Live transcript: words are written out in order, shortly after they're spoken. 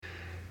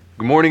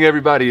Good morning,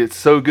 everybody. It's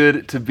so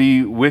good to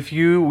be with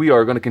you. We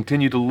are going to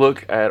continue to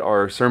look at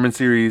our sermon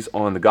series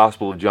on the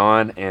Gospel of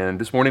John, and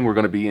this morning we're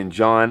going to be in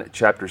John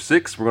chapter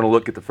 6. We're going to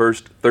look at the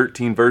first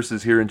 13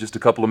 verses here in just a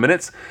couple of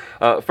minutes.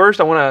 First,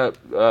 I want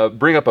to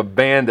bring up a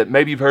band that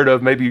maybe you've heard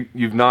of, maybe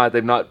you've not.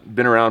 They've not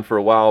been around for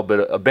a while,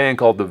 but a band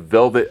called the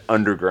Velvet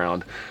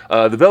Underground.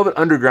 The Velvet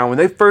Underground, when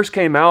they first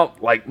came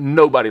out, like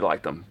nobody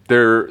liked them.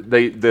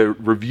 The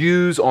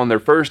reviews on their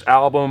first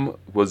album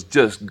was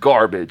just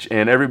garbage,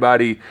 and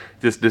everybody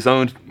just disowned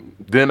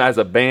them as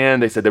a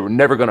band. They said they were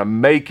never going to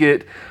make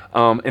it.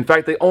 In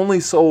fact, they only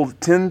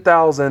sold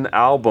 10,000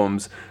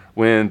 albums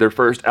when their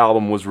first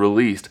album was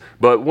released.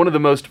 But one of the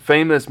most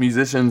famous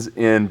musicians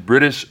in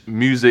British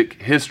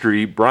music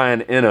history,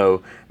 Brian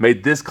Eno,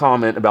 made this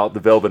comment about the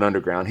Velvet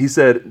Underground. He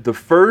said, "The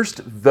first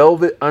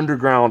Velvet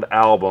Underground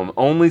album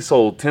only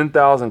sold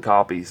 10,000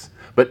 copies,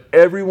 but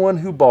everyone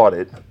who bought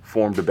it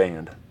formed a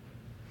band."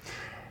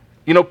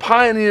 You know,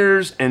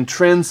 pioneers and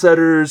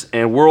trendsetters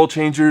and world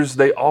changers,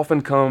 they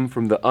often come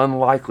from the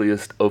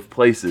unlikeliest of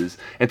places.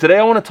 And today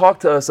I want to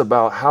talk to us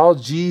about how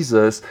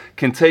Jesus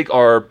can take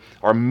our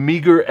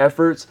meager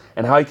efforts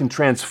and how he can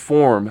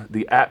transform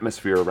the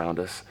atmosphere around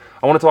us.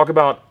 I want to talk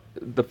about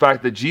the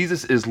fact that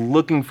Jesus is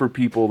looking for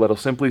people that'll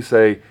simply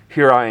say,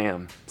 "Here I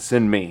am,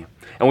 send me."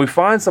 And we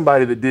find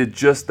somebody that did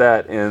just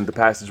that in the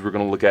passage we're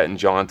going to look at in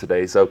John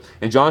today. So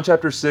in John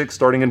chapter 6,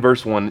 starting in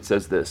verse 1, it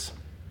says this.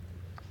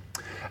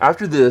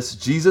 After this,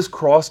 Jesus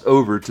crossed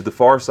over to the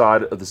far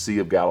side of the Sea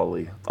of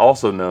Galilee,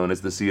 also known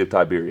as the Sea of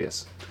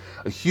Tiberias.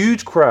 A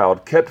huge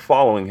crowd kept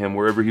following him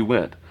wherever he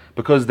went,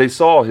 because they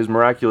saw his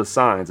miraculous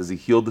signs as he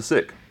healed the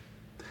sick.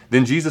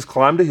 Then Jesus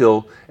climbed a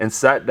hill and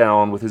sat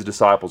down with his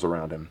disciples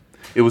around him.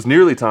 It was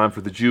nearly time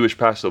for the Jewish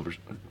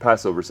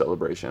Passover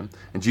celebration,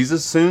 and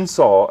Jesus soon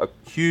saw a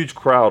huge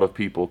crowd of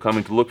people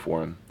coming to look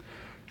for him.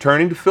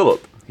 Turning to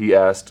Philip, he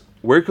asked,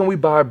 "Where can we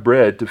buy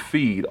bread to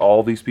feed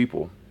all these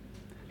people?"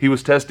 He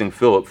was testing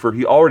Philip, for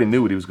he already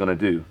knew what he was going to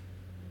do.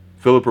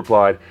 Philip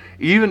replied,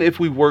 "Even if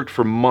we worked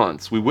for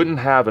months, we wouldn't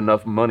have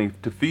enough money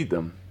to feed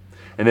them."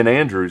 And then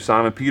Andrew,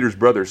 Simon Peter's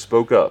brother,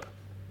 spoke up.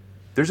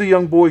 "There's a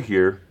young boy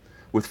here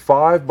with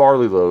 5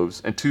 barley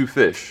loaves and 2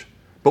 fish.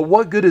 But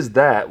what good is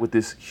that with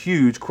this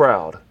huge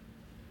crowd?"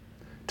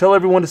 "Tell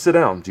everyone to sit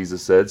down,"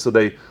 Jesus said. So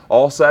they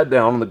all sat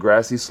down on the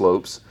grassy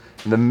slopes,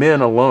 and the men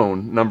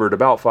alone numbered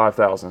about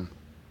 5,000.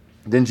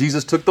 Then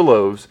Jesus took the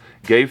loaves,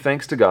 gave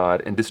thanks to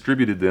God, and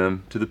distributed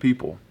them to the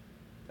people.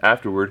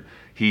 Afterward,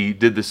 he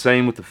did the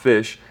same with the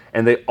fish,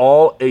 and they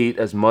all ate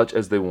as much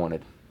as they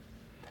wanted.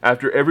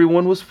 After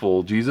everyone was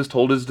full, Jesus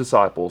told his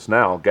disciples,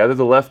 "Now gather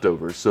the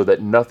leftovers so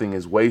that nothing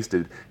is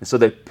wasted." And so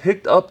they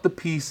picked up the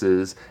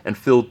pieces and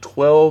filled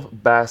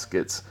 12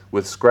 baskets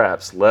with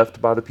scraps left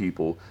by the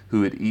people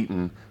who had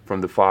eaten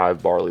from the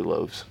 5 barley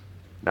loaves.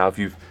 Now, if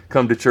you've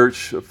come to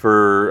church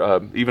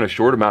for even a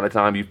short amount of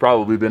time, you've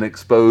probably been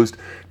exposed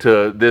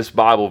to this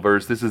Bible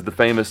verse. This is the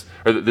famous,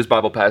 or this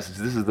Bible passage.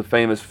 This is the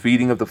famous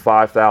feeding of the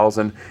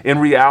 5,000. In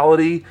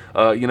reality,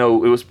 it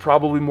was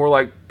probably more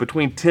like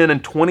between 10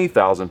 and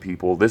 20,000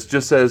 people. This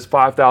just says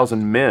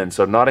 5,000 men,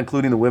 so not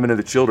including the women and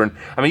the children.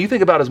 I mean, you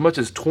think about as much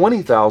as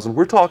 20,000.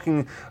 We're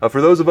talking, for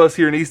those of us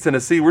here in East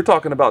Tennessee, we're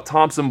talking about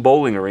Thompson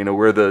Bowling Arena,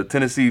 where the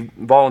Tennessee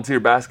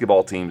volunteer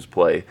basketball teams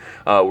play.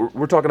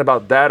 We're talking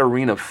about that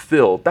arena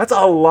filled. That's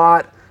a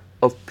lot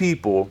of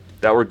people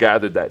that were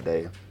gathered that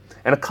day.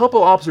 And a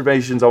couple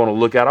observations I want to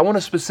look at. I want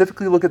to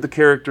specifically look at the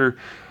character,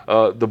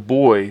 the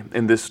boy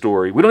in this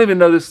story. We don't even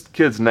know this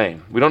kid's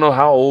name. We don't know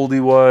how old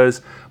he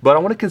was, but I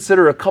want to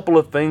consider a couple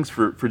of things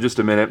for just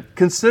a minute.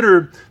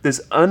 Consider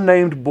this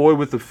unnamed boy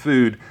with the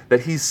food,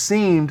 that he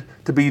seemed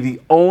to be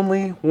the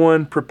only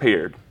one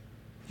prepared.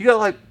 You got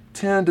like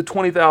 10 to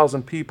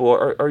 20,000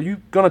 people. Are you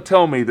going to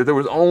tell me that there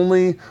was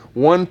only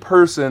one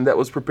person that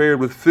was prepared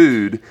with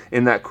food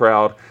in that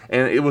crowd,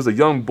 and it was a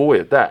young boy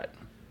at that?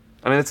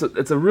 I mean,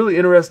 it's a really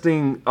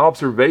interesting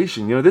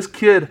observation. You know, this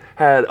kid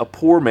had a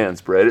poor man's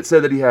bread. It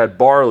said that he had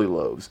barley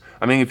loaves.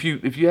 I mean, if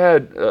you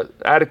had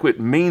adequate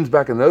means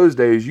back in those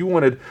days, you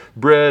wanted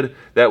bread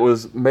that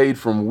was made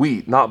from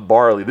wheat, not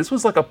barley. This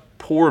was like a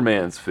poor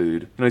man's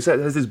food. You know, he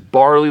has these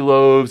barley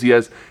loaves. He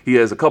has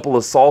a couple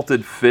of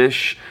salted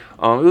fish.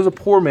 It was a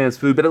poor man's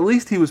food, but at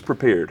least he was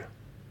prepared.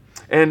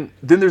 And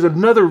then there's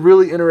another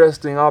really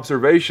interesting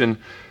observation.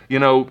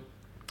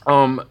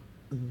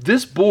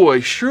 This boy,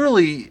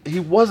 surely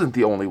he wasn't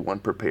the only one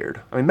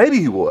prepared. I mean,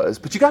 maybe he was,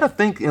 but you got to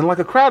think, in like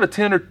a crowd of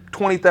 10 or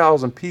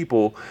 20,000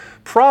 people,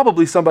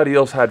 probably somebody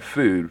else had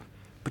food,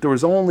 but there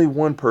was only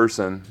one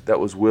person that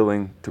was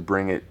willing to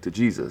bring it to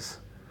Jesus.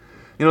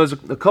 You know, there's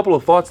a couple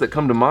of thoughts that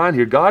come to mind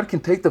here. God can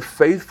take the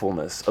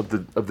faithfulness of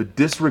the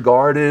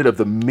disregarded, of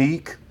the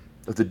meek,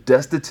 of the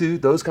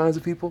destitute, those kinds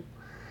of people,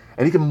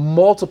 and he can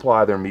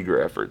multiply their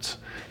meager efforts.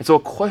 And so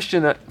a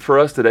question that for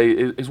us today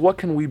is what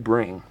can we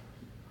bring?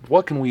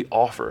 What can we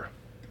offer?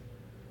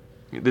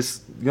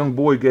 This young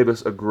boy gave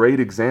us a great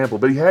example,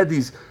 but he had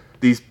these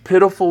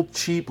pitiful,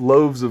 cheap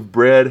loaves of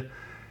bread,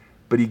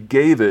 but he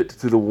gave it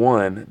to the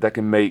one that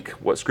can make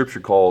what Scripture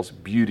calls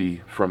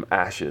beauty from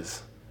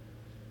ashes.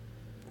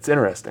 It's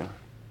interesting.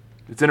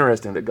 It's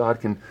interesting that God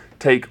can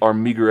take our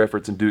meager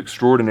efforts and do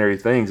extraordinary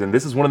things. And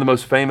this is one of the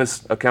most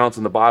famous accounts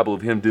in the Bible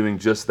of him doing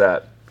just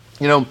that.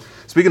 You know,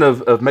 speaking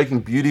of making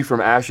beauty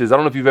from ashes, I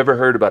don't know if you've ever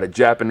heard about a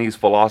Japanese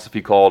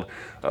philosophy called,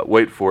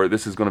 wait for it,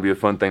 this is going to be a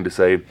fun thing to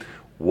say,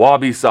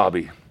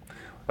 wabi-sabi.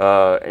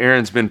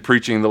 Aaron's been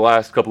preaching the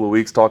last couple of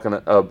weeks talking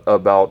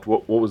about,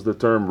 what was the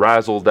term,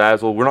 Razzle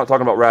Dazzle. We're not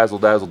talking about Razzle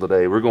Dazzle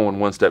today. We're going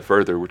one step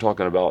further. We're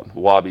talking about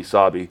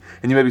wabi-sabi.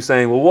 And you may be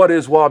saying, well, what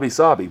is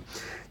wabi-sabi?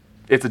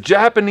 It's a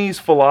Japanese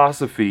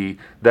philosophy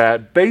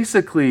that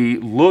basically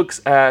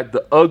looks at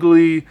the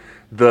ugly,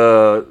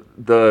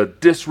 the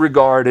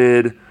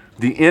disregarded,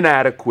 the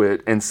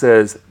inadequate, and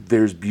says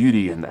there's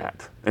beauty in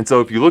that. And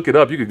so if you look it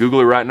up, you could Google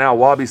it right now,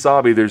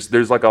 wabi-sabi,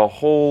 there's like a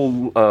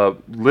whole,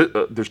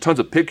 there's tons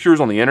of pictures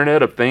on the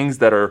internet of things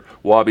that are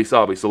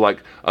wabi-sabi. So like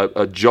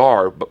a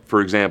jar, for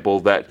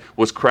example, that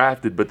was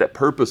crafted but that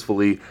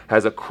purposefully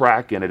has a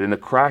crack in it. And the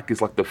crack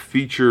is like the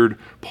featured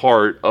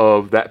part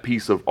of that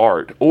piece of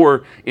art.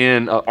 Or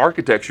in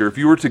architecture, if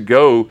you were to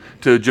go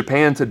to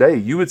Japan today,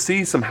 you would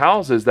see some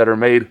houses that are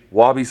made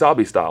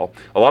wabi-sabi style.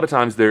 A lot of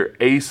times they're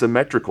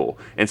asymmetrical.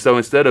 And so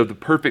instead of the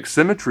perfect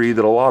symmetry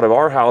that a lot of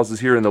our houses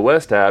here in the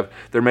West have,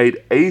 they're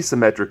made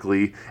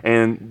asymmetrically,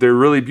 and they're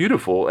really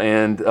beautiful,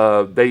 and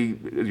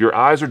your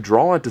eyes are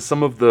drawn to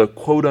some of the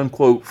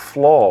quote-unquote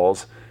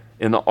flaws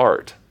in the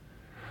art.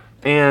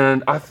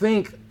 And I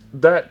think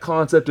that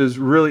concept is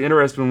really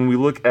interesting when we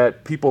look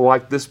at people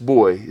like this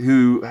boy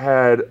who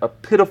had a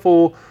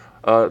pitiful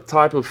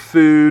type of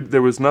food.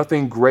 There was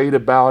nothing great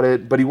about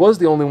it, but he was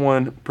the only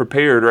one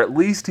prepared, or at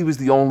least he was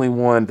the only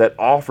one that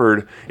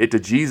offered it to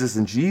Jesus,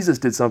 and Jesus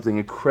did something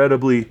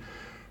incredibly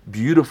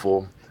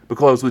beautiful.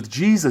 Because with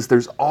Jesus,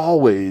 there's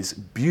always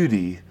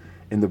beauty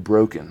in the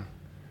broken.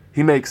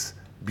 He makes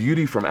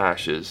beauty from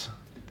ashes,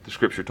 the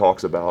scripture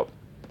talks about.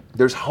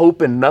 There's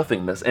hope in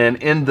nothingness,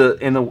 and in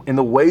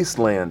the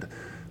wasteland,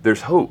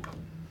 there's hope.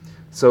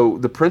 So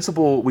the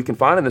principle we can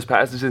find in this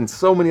passage and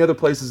so many other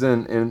places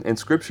in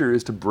scripture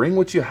is to bring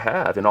what you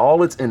have in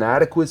all its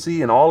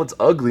inadequacy and all its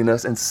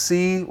ugliness and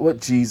see what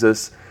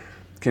Jesus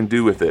can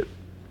do with it.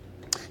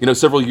 You know,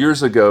 several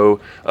years ago,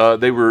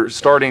 they were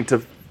starting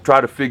to try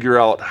to figure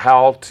out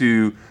how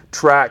to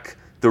track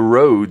the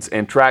roads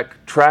and track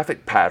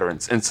traffic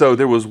patterns. And so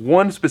there was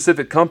one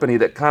specific company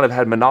that kind of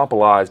had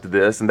monopolized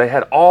this, and they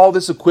had all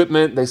this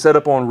equipment they set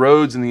up on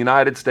roads in the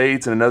United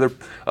States and in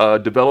other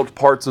developed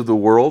parts of the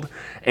world,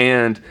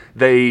 and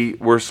they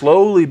were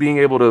slowly being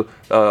able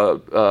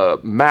to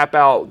map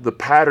out the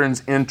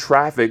patterns in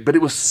traffic, but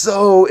it was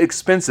so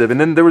expensive. And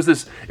then there was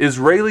this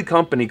Israeli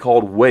company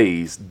called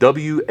Waze,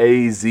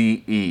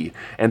 W-A-Z-E,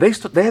 and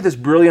they had this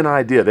brilliant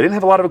idea. They didn't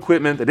have a lot of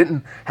equipment, they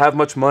didn't have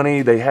much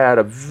money, they had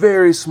a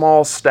very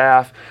small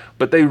staff,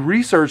 but they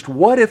researched,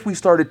 what if we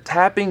started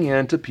tapping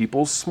into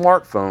people's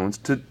smartphones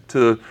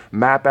to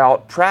map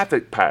out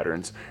traffic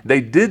patterns?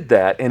 They did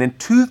that, and in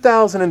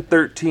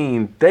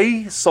 2013,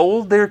 they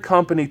sold their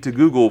company to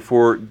Google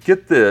for,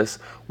 get this,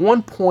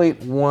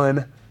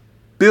 $1.1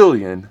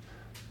 billion,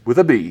 with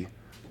a B,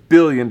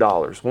 billion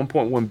dollars,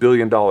 $1.1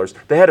 billion.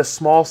 They had a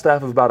small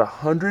staff of about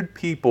 100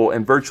 people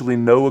and virtually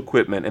no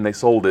equipment, and they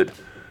sold it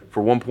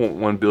for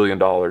 $1.1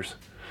 billion.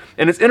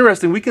 And it's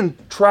interesting, we can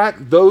track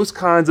those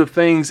kinds of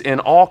things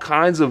in all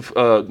kinds of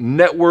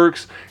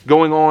networks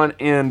going on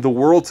in the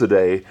world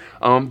today.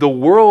 The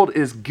world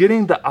is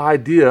getting the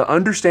idea,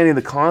 understanding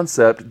the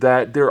concept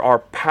that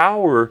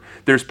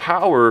there's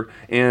power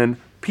in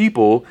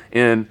people,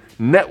 in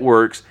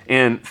networks,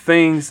 and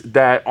things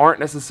that aren't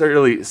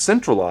necessarily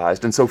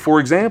centralized. And so, for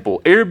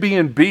example,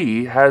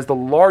 Airbnb has the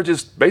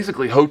largest,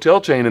 basically, hotel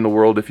chain in the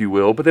world, if you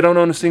will, but they don't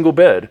own a single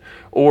bed.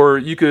 Or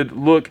you could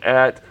look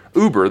at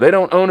Uber. They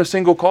don't own a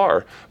single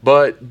car,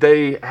 but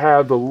they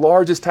have the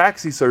largest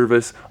taxi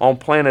service on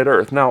planet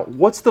Earth. Now,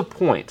 what's the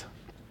point?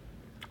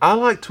 I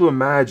like to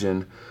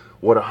imagine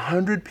what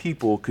 100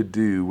 people could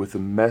do with the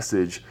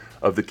message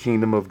of the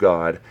kingdom of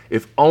God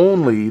if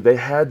only they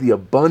had the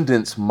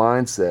abundance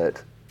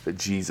mindset that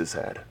Jesus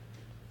had.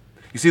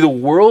 You see, the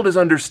world is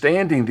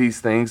understanding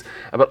these things,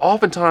 but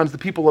oftentimes the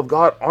people of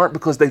God aren't,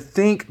 because they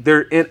think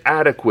they're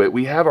inadequate.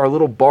 We have our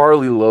little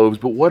barley loaves,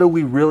 but what do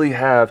we really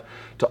have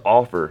to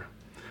offer?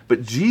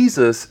 But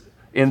Jesus,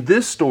 in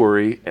this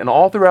story, and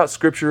all throughout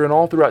Scripture and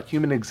all throughout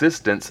human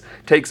existence,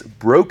 takes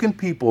broken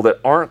people that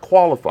aren't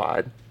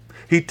qualified.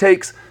 He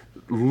takes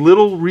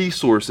little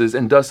resources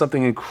and does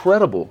something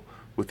incredible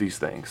with these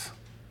things.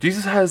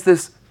 Jesus has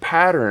this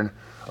pattern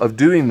of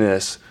doing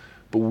this,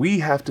 but we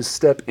have to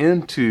step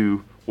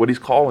into what he's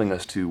calling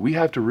us to. We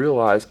have to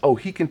realize, oh,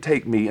 he can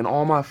take me and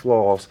all my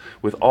flaws,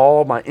 with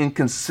all my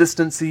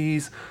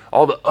inconsistencies,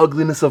 all the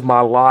ugliness of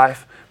my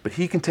life, but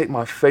he can take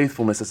my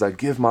faithfulness as I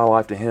give my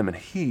life to him, and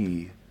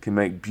he can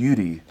make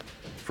beauty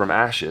from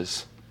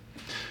ashes.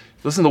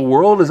 Listen, the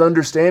world is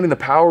understanding the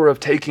power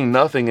of taking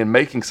nothing and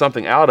making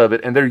something out of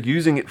it, and they're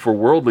using it for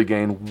worldly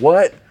gain.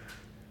 What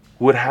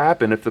would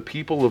happen if the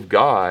people of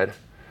God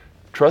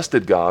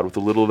trusted God with the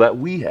little that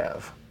we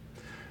have?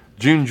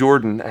 June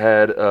Jordan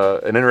had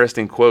an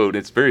interesting quote.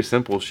 It's very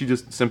simple. She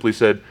just simply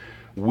said,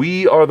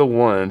 We are the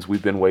ones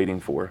we've been waiting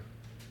for.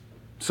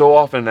 So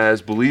often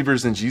as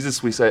believers in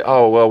Jesus, we say,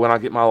 oh, well, when I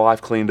get my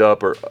life cleaned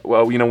up, or,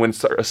 well, when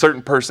a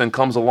certain person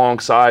comes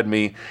alongside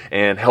me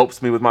and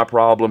helps me with my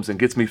problems and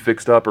gets me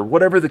fixed up, or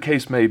whatever the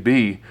case may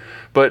be.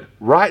 But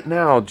right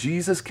now,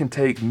 Jesus can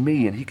take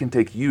me and he can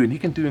take you and he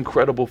can do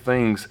incredible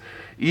things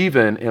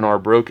even in our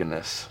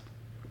brokenness.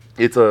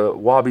 It's a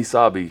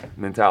wabi-sabi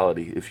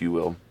mentality, if you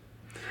will.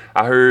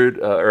 I heard,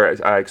 or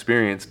I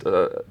experienced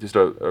just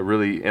a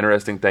really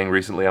interesting thing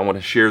recently. I want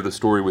to share the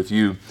story with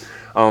you.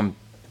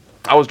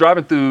 I was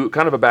driving through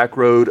kind of a back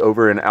road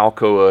over in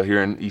Alcoa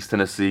here in East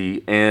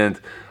Tennessee, and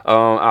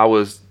I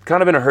was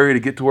kind of in a hurry to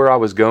get to where I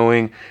was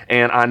going,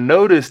 and I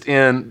noticed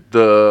in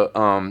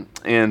the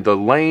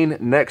lane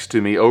next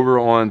to me, over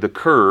on the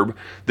curb,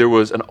 there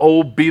was an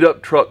old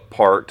beat-up truck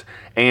parked,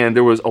 and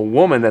there was a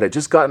woman that had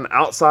just gotten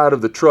outside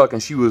of the truck,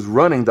 and she was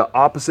running the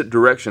opposite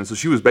direction. So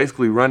she was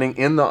basically running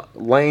in the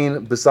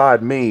lane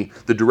beside me,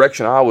 the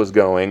direction I was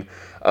going.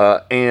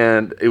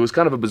 And it was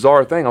kind of a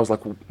bizarre thing. I was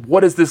like,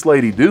 what is this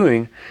lady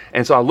doing?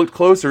 And so I looked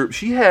closer.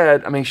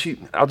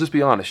 I'll just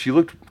be honest, she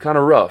looked kind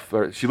of rough.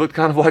 Or she looked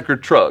kind of like her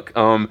truck.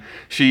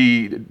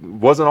 She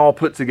wasn't all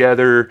put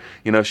together.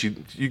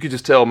 You could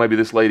just tell maybe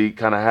this lady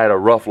kind of had a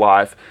rough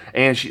life.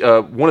 And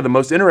one of the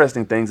most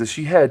interesting things is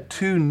she had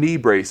 2 knee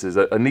braces,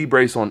 a knee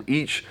brace on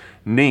each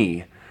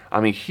knee.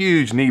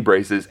 Huge knee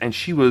braces. And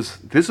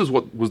this is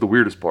what was the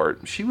weirdest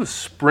part. She was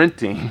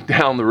sprinting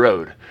down the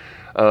road.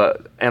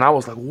 And I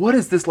was like, what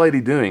is this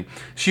lady doing?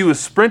 She was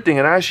sprinting,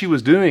 and as she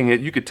was doing it,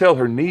 you could tell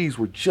her knees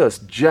were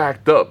just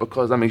jacked up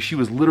because, she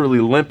was literally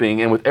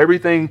limping, and with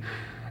everything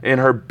in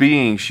her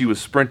being, she was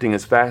sprinting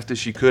as fast as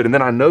she could. And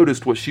then I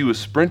noticed what she was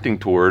sprinting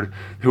toward.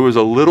 There was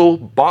a little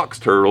box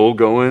turtle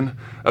going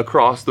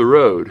across the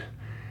road.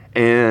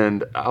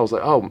 And I was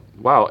like, oh,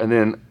 wow. And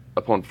then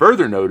upon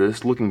further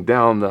notice, looking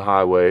down the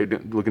highway,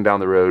 looking down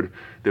the road,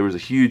 there was a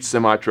huge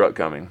semi-truck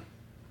coming.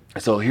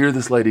 So here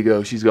this lady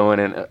goes, she's going,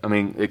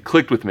 and it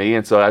clicked with me.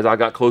 And so as I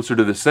got closer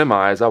to the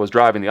semi, as I was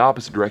driving the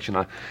opposite direction,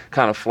 I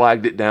kind of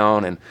flagged it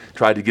down and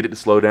tried to get it to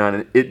slow down,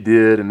 and it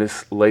did. And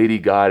this lady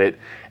got it.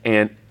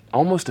 And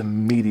almost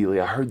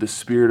immediately I heard the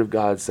Spirit of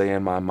God say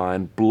in my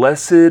mind,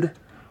 blessed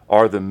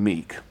are the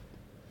meek,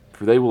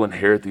 for they will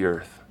inherit the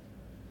earth.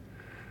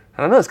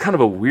 And I know it's kind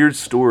of a weird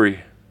story,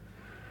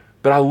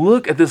 but I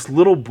look at this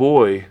little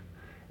boy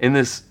in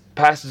this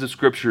passage of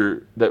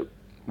Scripture that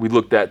we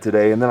looked at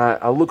today, and then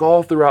I look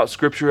all throughout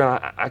Scripture,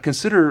 and I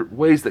consider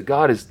ways that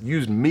God has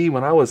used me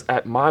when I was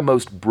at my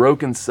most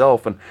broken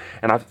self, and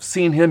I've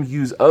seen him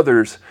use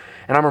others,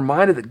 and I'm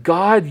reminded that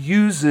God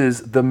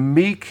uses the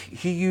meek,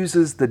 he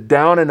uses the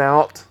down and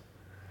out,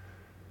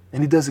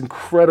 and he does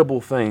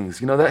incredible things.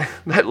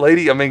 That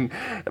lady,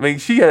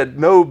 she had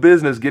no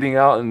business getting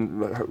out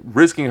and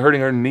risking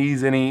hurting her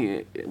knees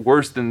any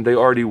worse than they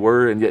already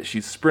were, and yet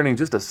she's sprinting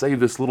just to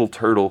save this little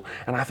turtle.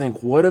 And I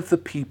think, what if the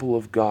people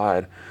of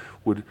God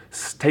would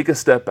take a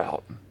step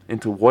out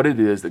into what it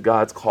is that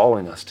God's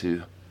calling us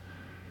to?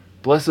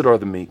 Blessed are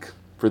the meek,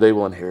 for they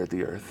will inherit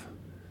the earth.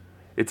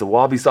 It's a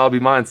wabi-sabi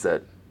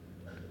mindset.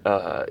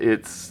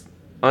 It's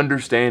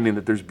understanding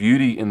that there's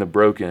beauty in the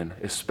broken,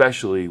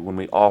 especially when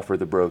we offer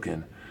the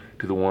broken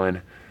to the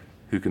one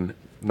who can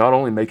not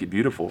only make it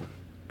beautiful,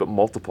 but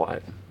multiply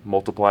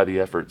the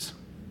efforts.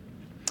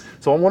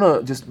 So I want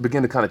to just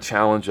begin to kind of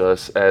challenge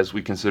us as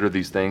we consider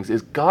these things.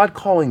 Is God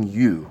calling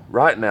you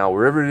right now,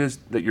 wherever it is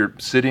that you're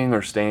sitting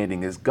or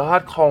standing, is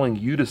God calling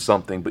you to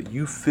something, but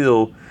you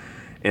feel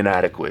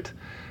inadequate?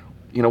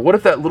 What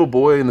if that little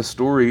boy in the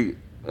story,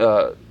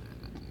 what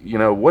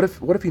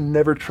if he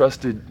never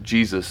trusted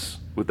Jesus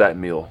with that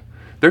meal?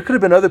 There could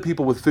have been other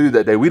people with food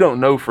that day. We don't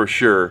know for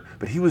sure,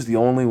 but he was the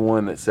only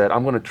one that said,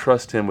 I'm going to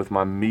trust him with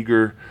my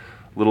meager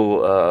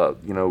little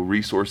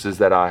resources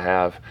that I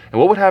have. And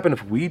what would happen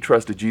if we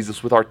trusted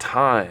Jesus with our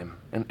time,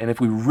 and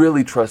if we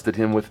really trusted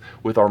him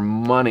with our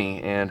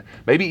money, and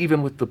maybe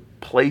even with the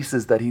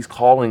places that he's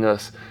calling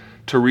us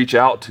to reach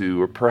out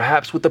to, or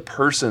perhaps with the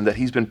person that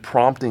he's been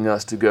prompting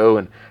us to go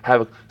and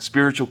have a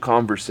spiritual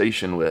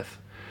conversation with?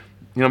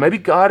 Maybe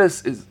God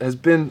has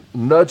been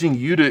nudging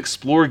you to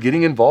explore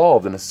getting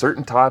involved in a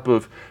certain type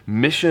of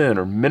mission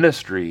or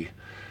ministry.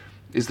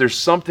 Is there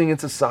something in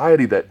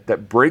society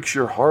that breaks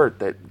your heart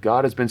that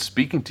God has been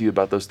speaking to you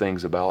about those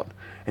things about?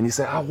 And you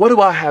say, what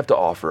do I have to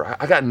offer?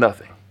 I got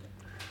nothing.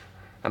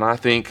 And I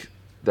think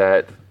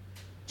that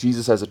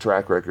Jesus has a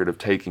track record of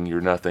taking your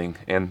nothing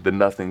and the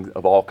nothing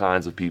of all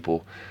kinds of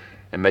people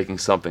and making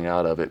something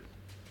out of it.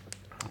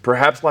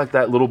 Perhaps like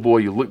that little boy,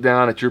 you look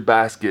down at your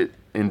basket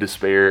in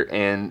despair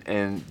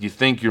and you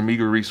think your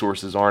meager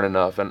resources aren't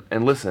enough.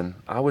 And listen,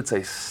 I would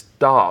say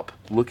stop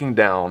looking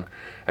down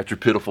at your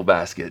pitiful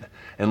basket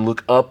and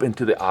look up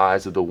into the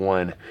eyes of the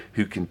one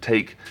who can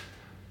take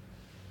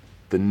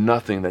the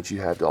nothing that you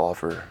have to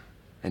offer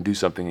and do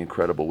something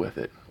incredible with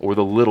it, or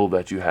the little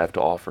that you have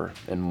to offer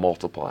and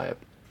multiply it.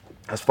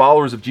 As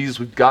followers of Jesus,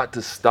 we've got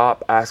to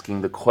stop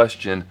asking the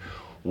question,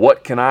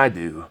 what can I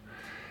do?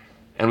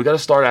 And we've got to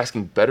start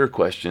asking better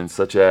questions,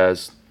 such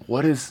as,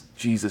 what is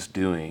Jesus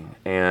doing,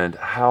 and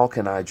how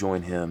can I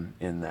join him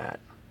in that?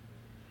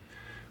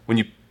 When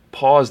you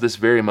pause this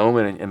very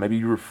moment and maybe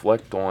you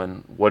reflect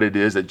on what it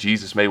is that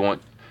Jesus may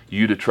want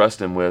you to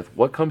trust him with,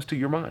 what comes to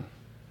your mind?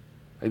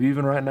 Maybe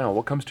even right now,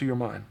 what comes to your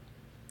mind?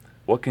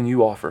 What can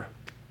you offer?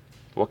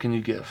 What can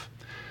you give?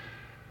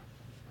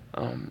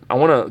 I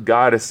want to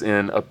guide us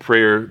in a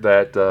prayer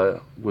that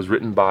was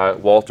written by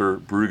Walter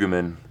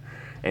Brueggemann,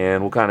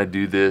 and we'll kind of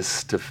do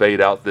this to fade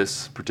out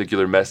this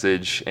particular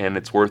message, and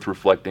it's worth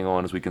reflecting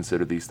on as we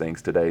consider these things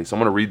today. So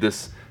I'm going to read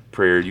this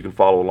prayer. You can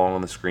follow along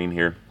on the screen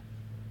here.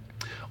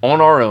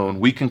 On our own,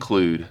 we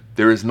conclude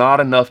there is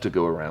not enough to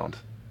go around.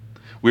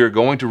 We are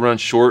going to run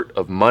short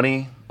of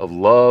money, of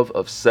love,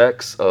 of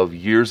sex, of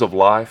years of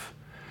life.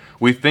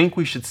 We think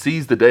we should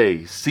seize the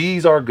day,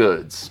 seize our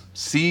goods,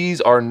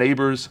 seize our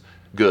neighbor's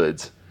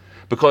goods,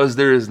 because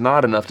there is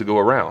not enough to go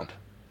around.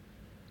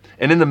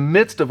 And in the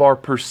midst of our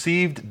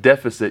perceived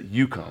deficit,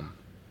 you come.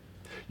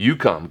 You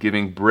come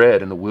giving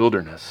bread in the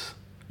wilderness.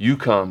 You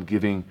come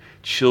giving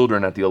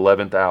children at the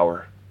 11th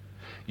hour.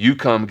 You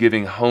come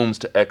giving homes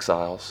to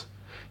exiles.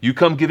 You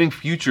come giving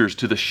futures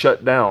to the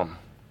shut down.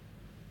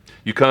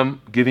 You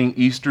come giving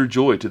Easter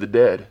joy to the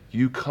dead.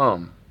 You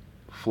come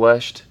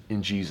fleshed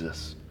in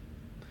Jesus.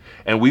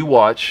 And we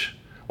watch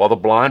while the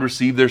blind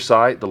receive their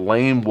sight, the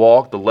lame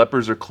walk, the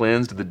lepers are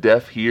cleansed, the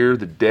deaf hear,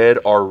 the dead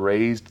are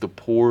raised, the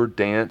poor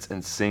dance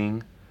and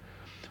sing.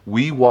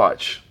 We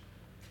watch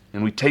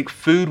and we take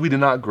food we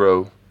did not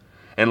grow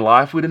and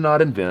life we did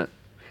not invent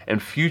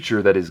and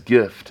future that is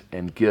gift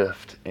and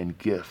gift and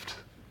gift.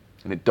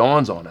 And it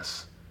dawns on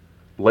us,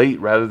 late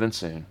rather than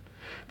soon,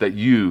 that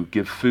you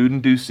give food in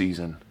due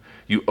season.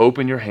 You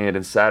open your hand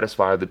and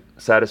satisfy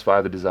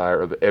the desire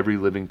of every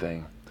living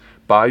thing.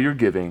 By your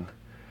giving,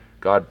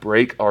 God,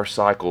 break our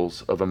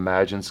cycles of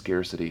imagined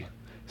scarcity.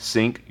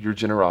 Sink your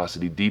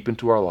generosity deep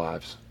into our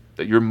lives,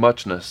 that your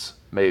muchness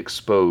may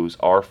expose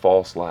our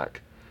false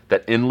lack,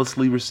 that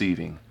endlessly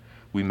receiving,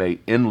 we may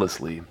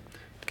endlessly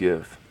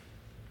give.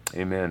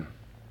 Amen.